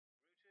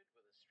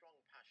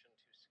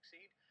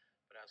succeed,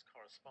 but as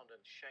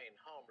correspondent Shane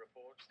Holm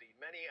reports, the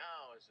many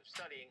hours of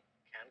studying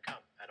can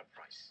come at a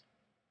price.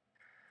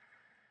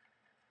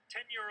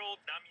 10-year-old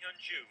Nam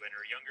Hyun-ju and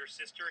her younger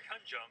sister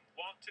Hyun-jung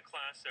walk to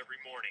class every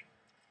morning.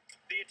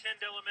 They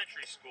attend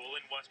elementary school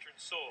in western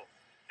Seoul.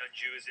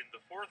 Hyun-ju is in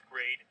the 4th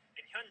grade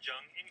and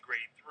Hyun-jung in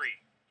grade 3.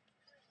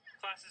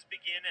 Classes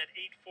begin at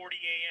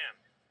 8:40 a.m.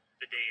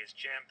 The day is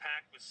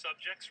jam-packed with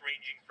subjects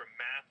ranging from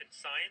math and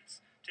science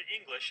to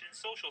English and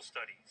social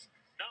studies,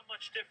 not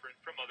much different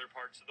from other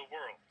parts of the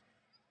world.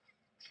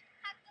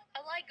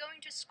 I like going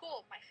to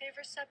school. My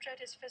favorite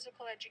subject is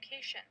physical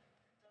education.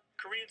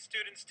 Korean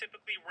students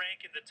typically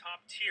rank in the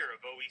top tier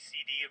of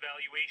OECD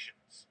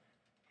evaluations.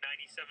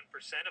 97%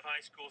 of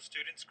high school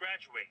students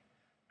graduate.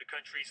 The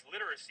country's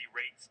literacy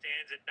rate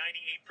stands at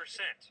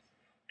 98%.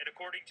 And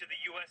according to the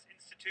U.S.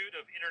 Institute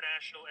of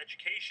International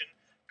Education,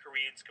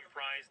 Koreans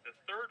comprise the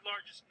 3rd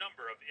largest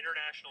number of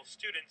international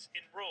students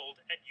enrolled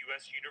at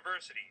U.S.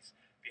 universities,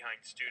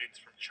 behind students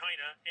from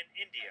China and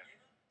India.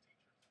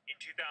 In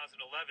 2011,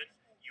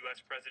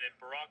 U.S. President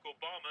Barack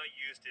Obama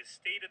used his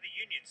State of the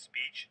Union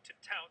speech to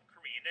tout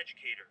Korean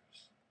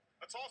educators.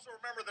 Let's also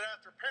remember that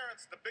after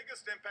parents, the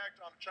biggest impact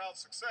on a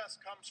child's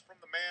success comes from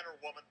the man or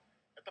woman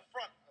at the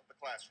front of the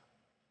classroom.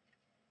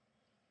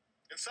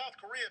 In South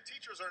Korea,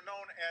 teachers are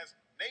known as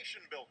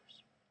nation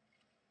builders.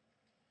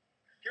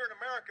 Here in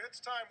America, it's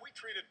time we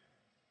treated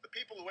the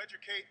people who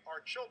educate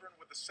our children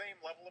with the same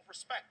level of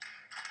respect.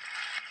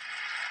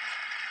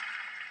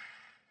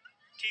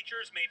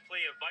 Teachers may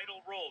play a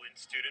vital role in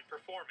student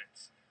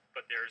performance,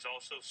 but there is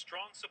also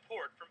strong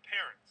support from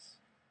parents.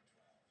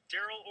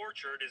 Daryl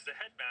Orchard is the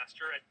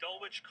headmaster at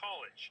Dulwich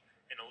College,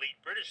 an elite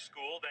British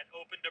school that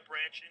opened a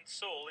branch in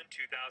Seoul in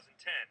 2010.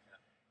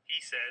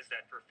 He says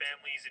that for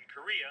families in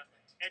Korea,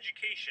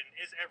 education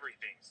is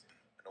everything.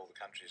 In all the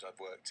countries I've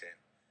worked in,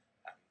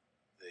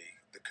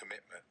 the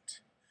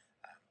commitment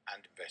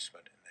and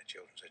investment in their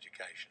children's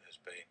education has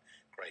been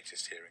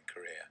greatest here in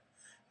Korea.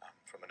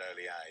 From an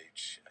early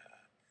age,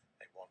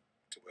 they want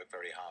to work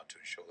very hard to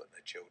ensure that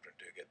their children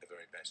do get the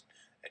very best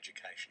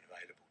education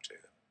available to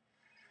them.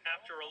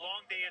 After a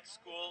long day at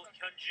school,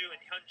 Hyun-ju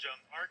and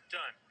Hyun-jung aren't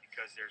done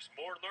because there's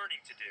more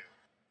learning to do.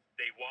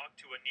 They walk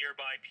to a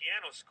nearby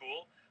piano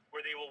school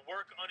where they will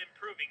work on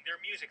improving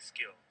their music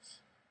skills.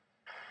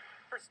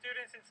 For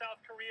students in South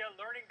Korea,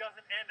 learning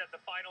doesn't end at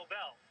the final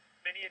bell.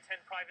 Many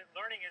attend private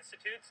learning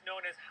institutes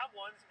known as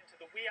hapwons into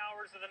the wee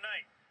hours of the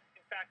night.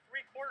 In fact,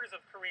 3/4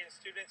 of Korean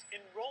students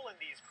enroll in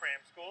these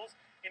cram schools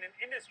in an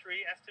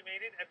industry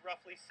estimated at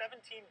roughly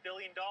 $17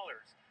 billion.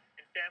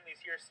 And families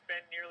here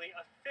spend nearly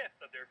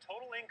 1/5 of their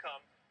total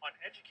income on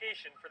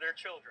education for their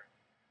children.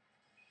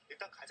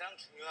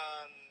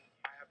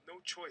 I have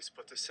no choice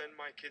but to send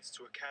my kids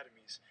to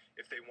academies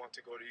if they want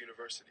to go to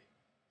university.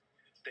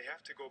 They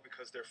have to go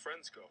because their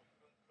friends go.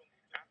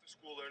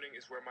 After-school learning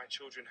is where my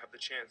children have the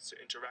chance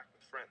to interact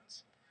with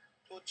friends.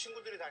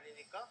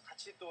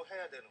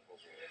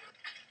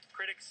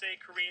 Critics say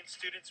Korean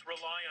students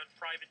rely on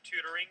private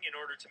tutoring in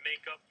order to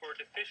make up for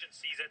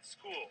deficiencies at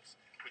schools,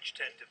 which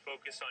tend to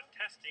focus on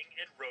testing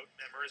and rote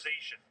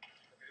memorization.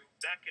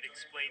 That could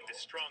explain the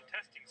strong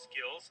testing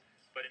skills,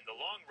 but in the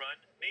long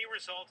run may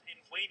result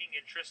in waning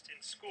interest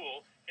in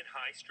school and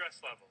high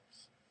stress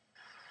levels.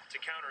 To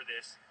counter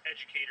this,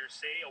 educators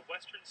say a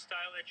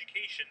Western-style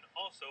education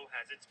also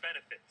has its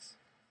benefits.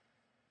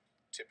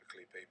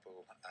 Typically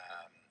people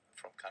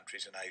from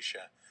countries in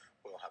Asia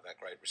will have that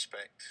great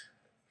respect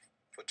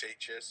for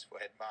teachers, for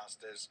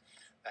headmasters,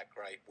 that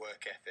great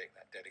work ethic,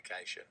 that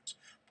dedication,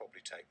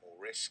 probably take more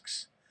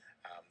risks.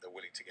 They're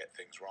willing to get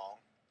things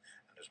wrong.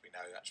 And as we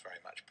know, that's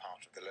very much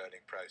part of the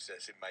learning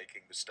process in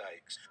making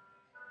mistakes.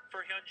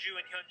 For Hyun-ju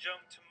and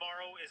Hyun-jung,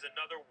 tomorrow is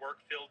another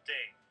work-filled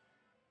day.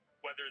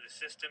 Whether the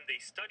system they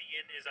study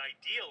in is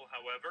ideal,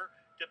 however,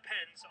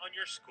 depends on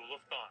your school of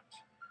thought.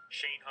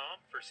 Shane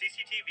Hom for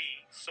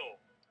CCTV,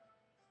 Seoul.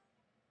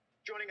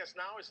 Joining us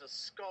now is a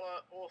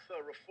scholar,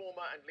 author,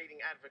 reformer, and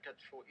leading advocate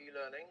for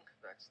e-learning.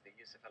 That's the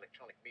use of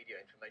electronic media,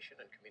 information,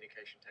 and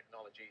communication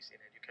technologies in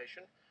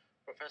education.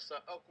 Professor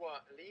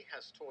Okwa Lee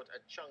has taught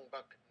at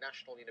Chungbuk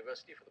National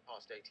University for the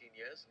past 18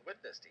 years and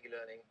witnessed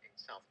e-learning in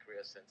South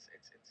Korea since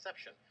its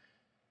inception.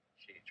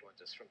 She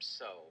joins us from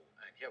Seoul.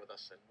 And here with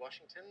us in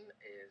Washington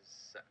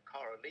is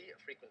Kara Lee, a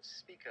frequent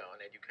speaker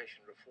on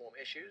education reform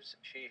issues.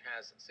 She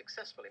has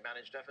successfully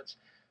managed efforts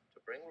to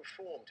bring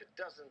reform to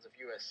dozens of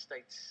U.S.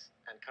 states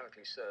and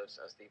currently serves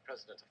as the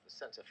president of the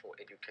Center for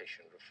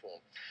Education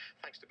Reform.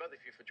 Thanks to both of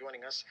you for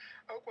joining us.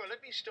 Okwa,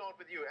 let me start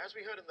with you. As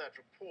we heard in that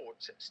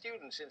report,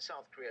 students in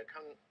South Korea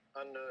come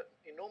under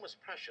enormous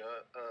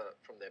pressure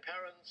from their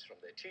parents, from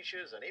their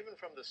teachers, and even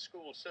from the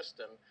school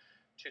system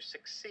to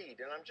succeed.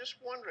 And I'm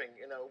just wondering,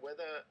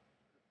 whether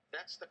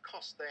that's the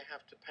cost they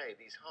have to pay,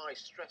 these high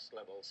stress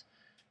levels,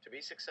 to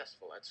be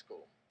successful at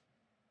school.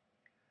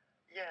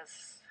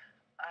 Yes,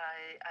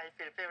 I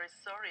feel very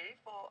sorry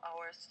for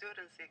our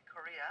students in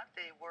Korea.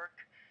 They work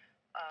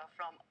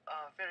from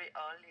very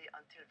early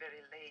until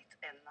very late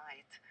at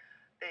night.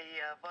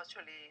 They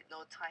virtually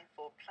no time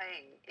for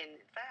playing.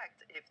 In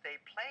fact, if they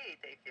play,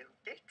 they feel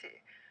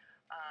guilty.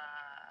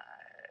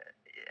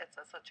 It's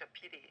such a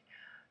pity.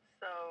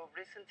 So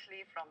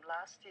recently, from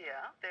last year,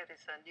 there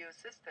is a new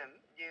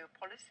system, new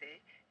policy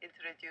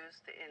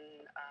introduced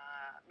in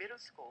middle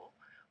school,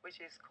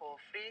 which is called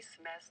free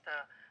semester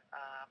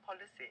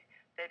policy.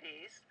 That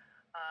is,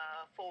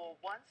 for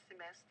one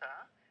semester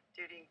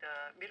during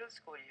the middle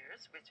school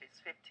years, which is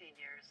 15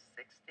 years,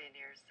 16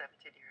 years,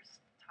 17 years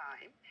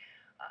time,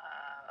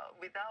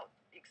 without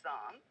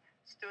exam,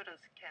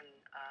 students can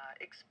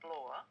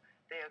explore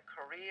their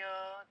career,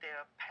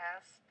 their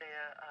past,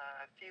 their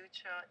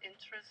future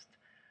interest,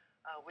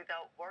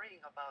 without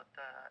worrying about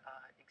the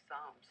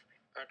exams.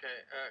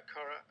 Okay,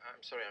 Kara, I'm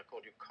sorry I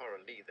called you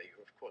Kara Lee there.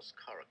 You're, of course,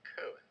 Kara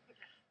Kerwin.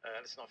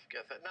 Let's not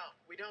forget that. Now,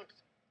 we don't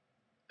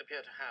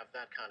appear to have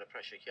that kind of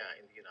pressure here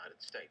in the United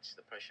States,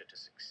 the pressure to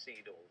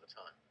succeed all the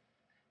time.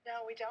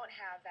 No, we don't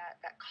have that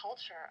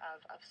culture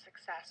of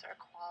success or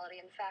equality.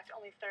 In fact,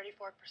 only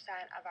 34%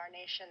 of our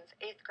nation's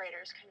 8th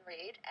graders can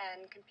read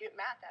and compute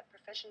math at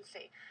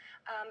proficiency.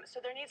 So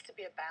there needs to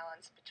be a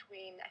balance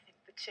between, I think,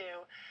 the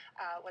two,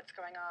 what's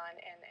going on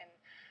in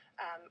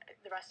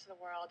the rest of the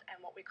world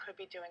and what we could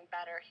be doing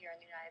better here in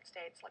the United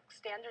States. Like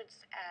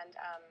standards and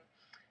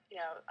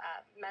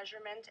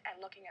measurement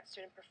and looking at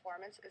student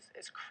performance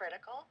is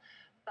critical,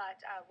 but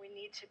we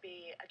need to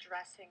be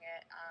addressing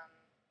it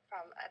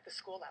from at the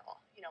school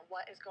level.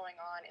 What is going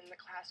on in the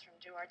classroom?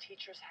 Do our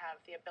teachers have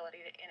the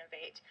ability to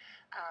innovate?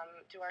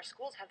 Do our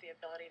schools have the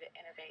ability to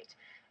innovate?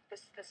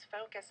 This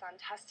focus on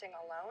testing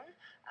alone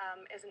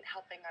isn't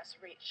helping us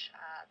reach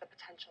the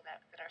potential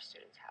that our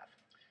students have.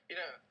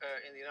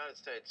 In the United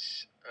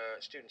States,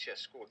 students here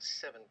scored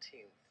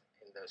 17th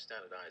in those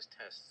standardized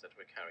tests that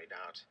were carried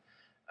out.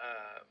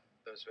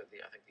 Those were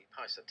I think the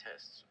PISA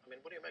tests. I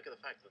mean, what do you make of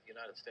the fact that the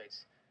United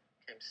States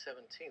came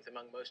 17th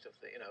among most of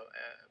the,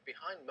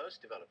 behind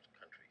most developed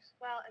countries?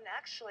 Well, and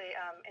actually,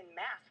 in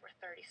math, we're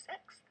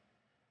 36th.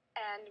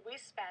 And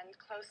we spend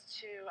close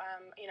to,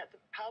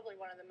 probably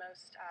one of the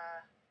most,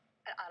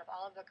 out of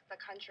all of the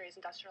countries,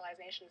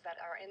 industrialized nations that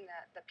are in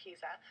the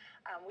PISA,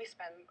 we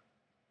spend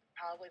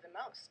probably the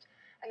most.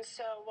 And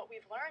so what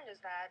we've learned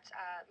is that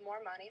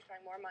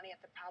throwing more money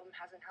at the problem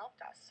hasn't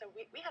helped us. So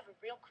we have a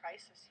real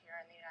crisis here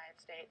in the United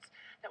States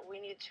that we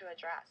need to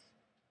address.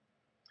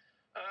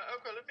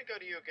 Okay, let me go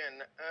to you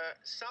again.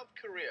 South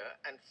Korea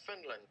and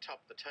Finland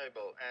top the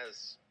table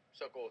as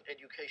so-called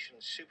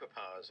education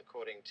superpowers,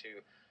 according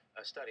to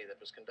a study that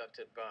was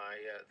conducted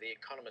by the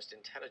Economist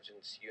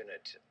Intelligence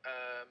Unit.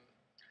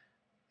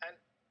 And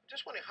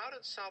just wondering, how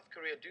did South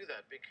Korea do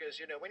that? Because,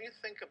 when you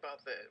think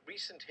about the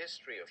recent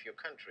history of your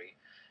country,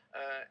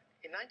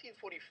 in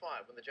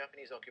 1945, when the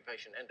Japanese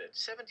occupation ended,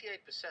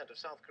 78% of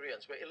South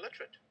Koreans were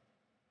illiterate.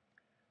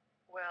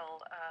 Well,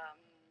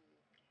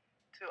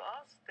 to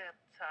us, that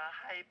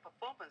high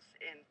performance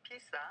in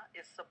PISA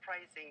is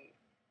surprising.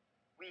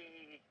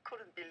 We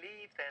couldn't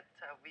believe that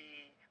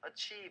we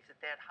achieved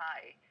that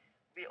high.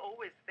 We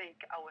always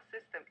think our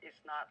system is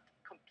not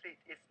complete,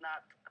 is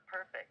not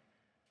perfect.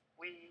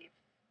 We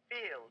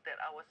feel that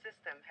our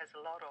system has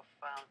a lot of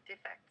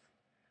defects.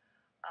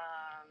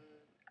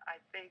 I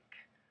think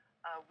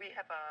we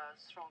have a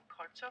strong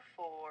culture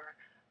for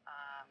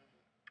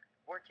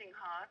working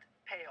hard,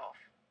 pay off.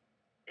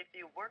 If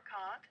you work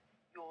hard,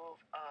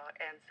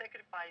 and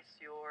sacrifice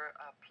your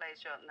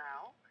pleasure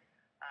now,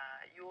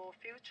 your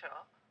future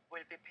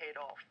will be paid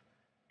off.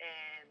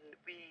 And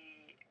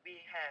we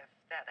have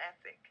that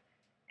ethic.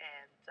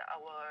 And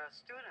our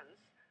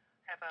students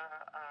have a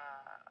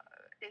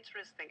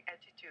interesting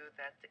attitude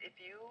that if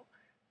you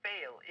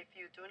fail, if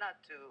you do not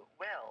do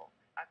well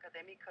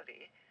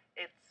academically,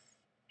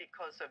 it's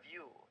because of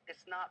you.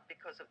 It's not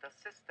because of the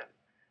system.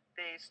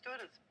 The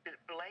students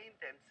blame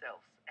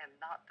themselves and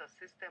not the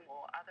system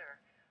or other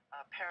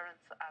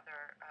parents,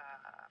 other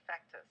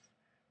factors.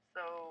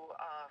 So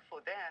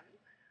for them,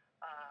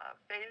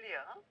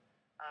 failure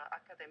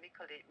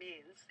academically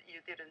means you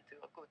didn't do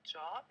a good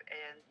job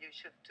and you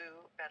should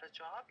do a better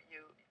job.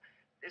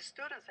 The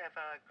students have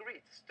a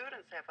grit.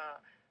 Students have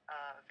a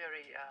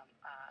very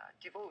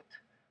devout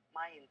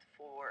mind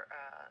for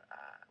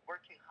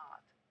working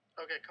hard.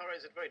 Okay, Kara,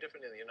 is it very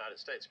different in the United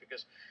States?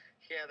 Because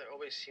here there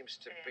always seems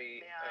to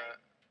be...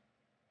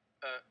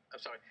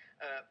 I'm sorry.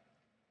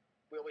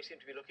 We always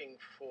seem to be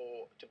looking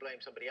to blame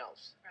somebody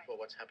else for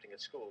what's happening at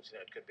schools.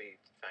 It could be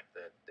the fact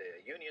that there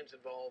are unions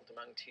involved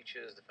among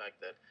teachers, the fact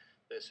that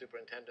there are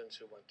superintendents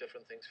who want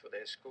different things for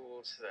their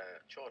schools,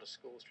 charter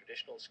schools,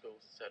 traditional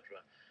schools,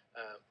 etc.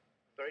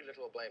 Very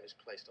little blame is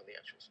placed on the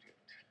actual student.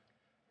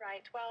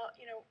 Right. Well,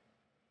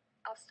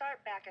 I'll start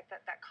back at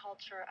that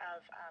culture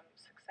of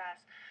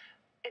success.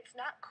 It's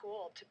not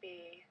cool to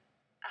be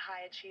a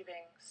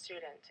high-achieving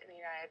student in the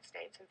United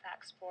States. In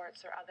fact,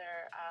 sports or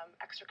other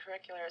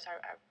extracurriculars are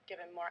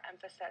given more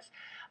emphasis.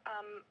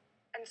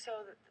 And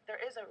so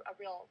there is a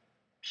real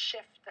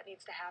shift that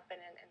needs to happen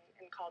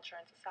in culture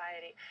and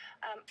society.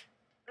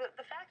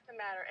 The fact of the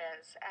matter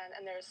is,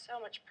 and there's so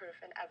much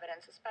proof and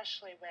evidence,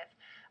 especially with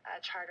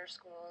charter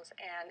schools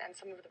and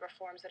some of the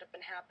reforms that have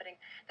been happening,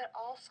 that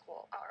all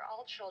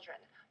children,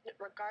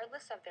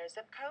 regardless of their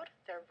zip code,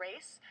 their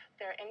race,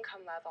 their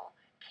income level,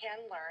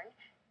 can learn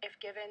if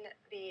given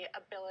the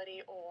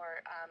ability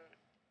or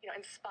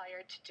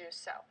inspired to do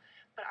so.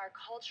 But our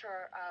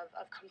culture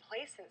of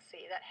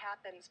complacency that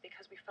happens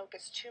because we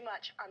focus too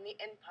much on the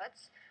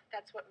inputs,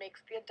 that's what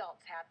makes the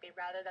adults happy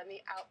rather than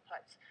the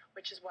outputs,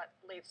 which is what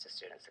leads to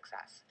student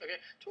success. Okay,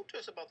 talk to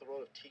us about the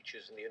role of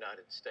teachers in the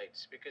United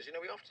States, because,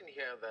 we often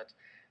hear that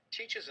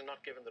teachers are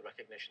not given the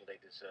recognition they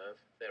deserve.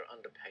 They're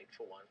underpaid,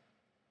 for one.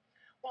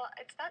 Well,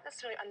 it's not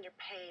necessarily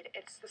underpaid.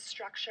 It's the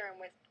structure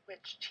in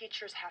which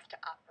teachers have to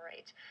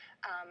operate.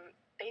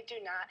 They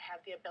do not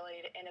have the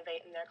ability to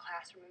innovate in their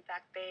classroom. In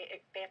fact, they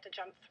have to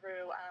jump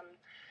through,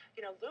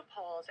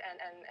 loopholes and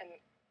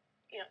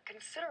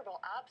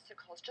considerable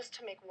obstacles just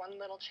to make one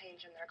little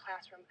change in their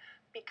classroom,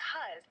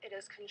 because it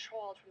is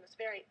controlled from this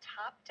very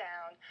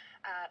top-down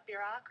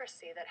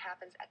bureaucracy that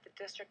happens at the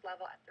district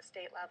level, at the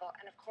state level,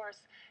 and of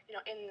course,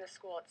 in the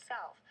school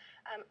itself.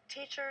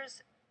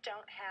 Teachers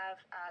don't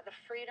have the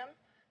freedom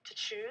to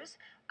choose,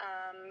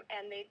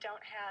 and they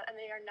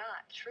are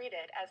not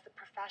treated as the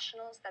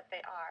professionals that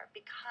they are,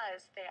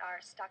 because they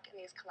are stuck in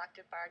these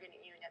collective bargaining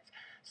units.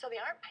 So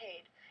they aren't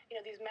paid.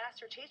 These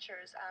master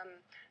teachers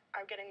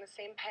are getting the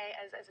same pay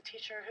as a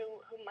teacher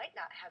who might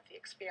not have the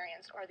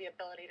experience or the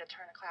ability to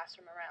turn a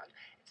classroom around.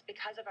 It's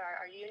because of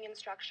our union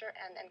structure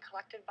and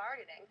collective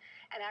bargaining,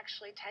 and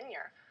actually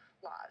tenure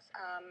laws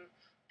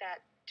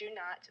that do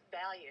not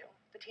value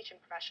the teaching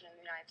profession in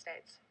the United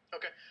States.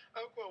 Okay.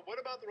 Well,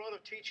 what about the role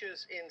of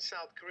teachers in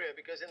South Korea?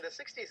 Because in the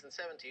 60s and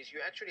 70s, you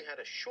actually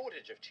had a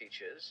shortage of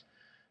teachers,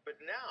 but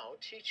now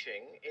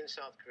teaching in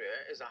South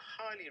Korea is a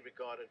highly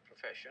regarded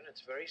profession.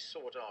 It's very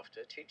sought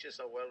after. Teachers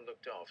are well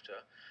looked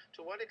after.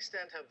 To what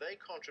extent have they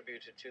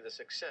contributed to the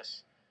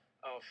success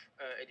of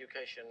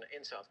education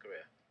in South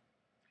Korea?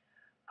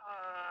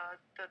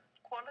 The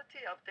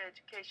quality of the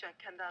education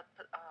cannot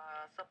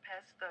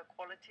surpass the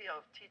quality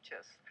of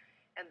teachers.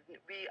 And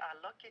we are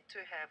lucky to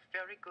have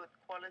very good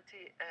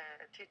quality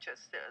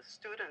teachers. The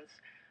students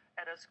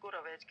at a school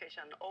of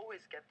education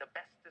always get the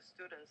best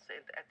students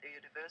at the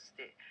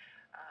university.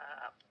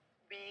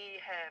 We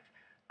have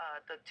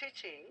the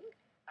teaching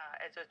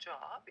as a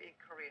job in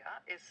Korea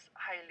is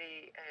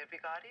highly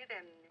regarded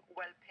and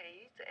well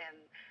paid, and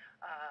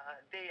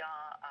they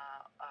are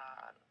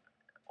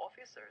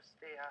officers,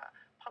 they are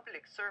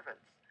public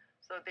servants.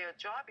 So their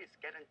job is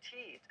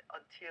guaranteed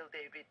until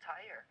they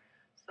retire.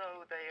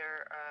 So a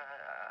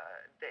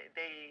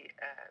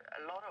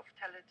lot of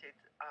talented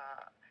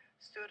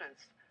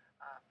students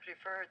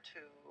prefer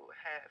to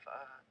have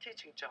a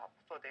teaching job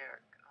for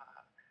their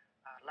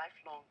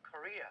lifelong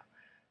career.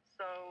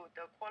 So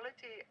the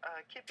quality,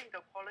 keeping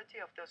the quality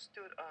of the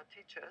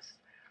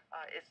teachers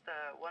is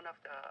one of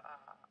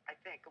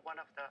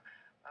the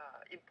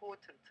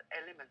important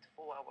elements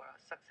for our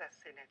success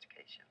in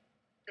education.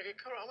 Okay,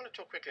 Kara, I want to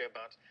talk quickly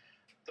about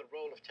the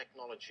role of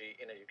technology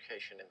in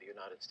education in the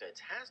United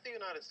States. Has the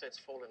United States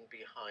fallen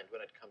behind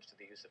when it comes to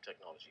the use of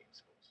technology in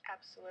schools?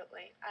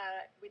 Absolutely.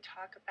 We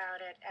talk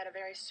about it at a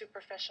very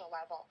superficial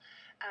level.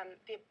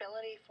 The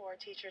ability for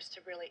teachers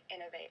to really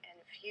innovate and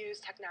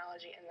infuse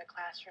technology in the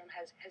classroom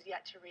has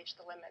yet to reach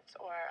the limits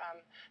or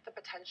the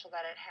potential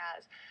that it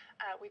has.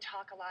 We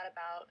talk a lot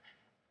about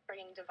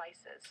bringing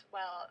devices.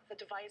 Well, the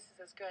device is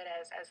as good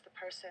as the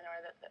person or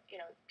the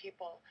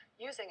people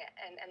using it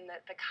and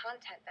the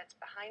content that's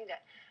behind it.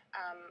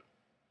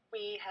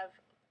 We have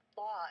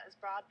laws,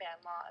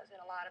 broadband laws, in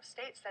a lot of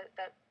states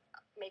that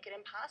make it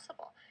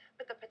impossible.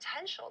 But the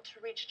potential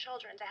to reach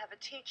children, to have a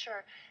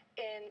teacher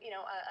in,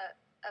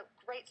 a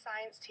great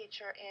science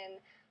teacher in,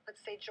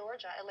 let's say,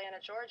 Atlanta,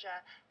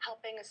 Georgia,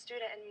 helping a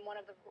student in one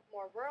of the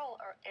more rural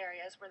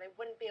areas where they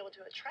wouldn't be able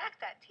to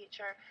attract that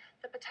teacher,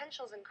 the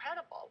potential is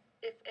incredible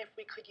if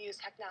we could use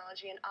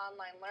technology and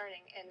online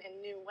learning in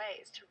new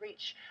ways to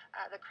reach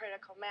the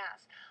critical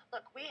mass.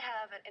 Look, we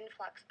have an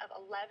influx of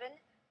 11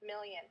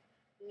 million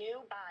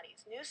new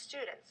bodies, new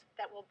students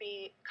that will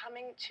be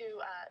coming to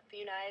the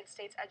United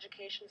States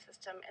education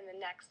system in the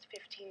next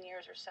 15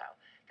 years or so.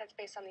 That's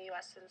based on the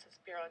U.S.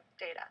 Census Bureau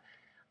data.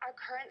 Our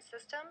current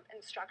system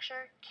and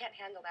structure can't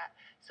handle that.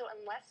 So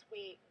unless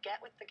we get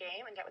with the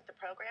game and get with the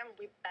program,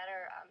 we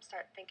better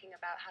start thinking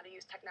about how to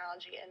use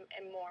technology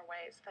in more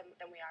ways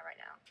than we are right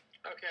now.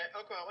 Okay,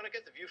 Oko, I want to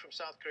get the view from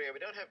South Korea.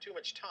 We don't have too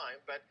much time,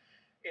 but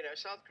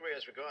South Korea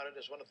is regarded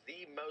as one of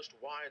the most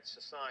wired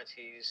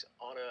societies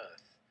on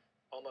earth.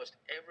 Almost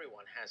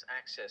everyone has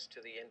access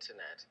to the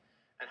internet.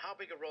 And how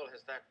big a role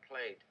has that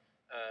played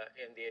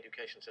in the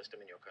education system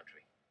in your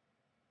country?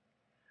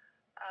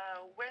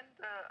 When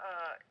the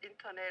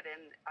internet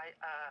and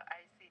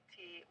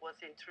ICT was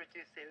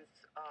introduced in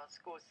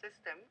school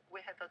system,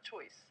 we had a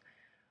choice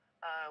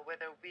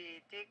whether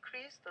we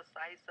decrease the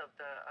size of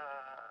the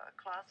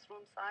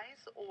classroom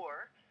size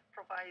or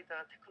provide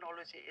the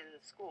technology in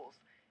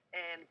schools.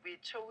 And we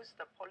chose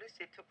the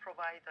policy to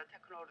provide the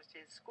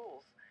technology in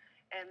schools.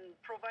 And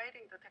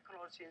providing the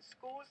technology in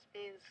schools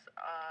means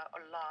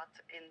a lot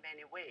in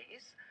many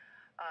ways.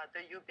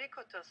 The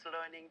ubiquitous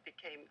learning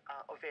became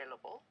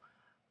available.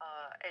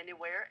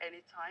 Anywhere,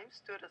 anytime,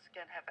 students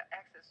can have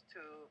access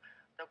to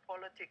the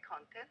quality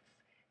contents,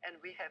 And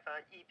we have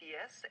a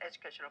EBS,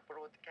 Educational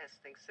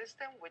Broadcasting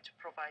System, which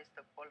provides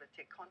the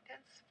quality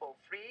contents for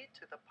free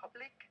to the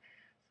public.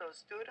 So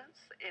students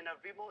in a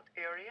remote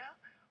area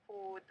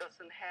who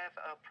doesn't have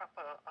a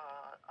proper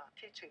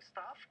teaching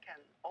staff can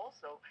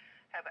also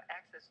have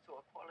access to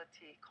a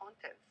quality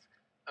contents.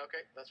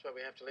 Okay, that's where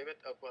we have to leave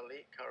it.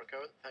 Lee, Kara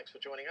Kerwin, thanks for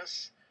joining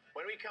us.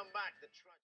 When we come back, the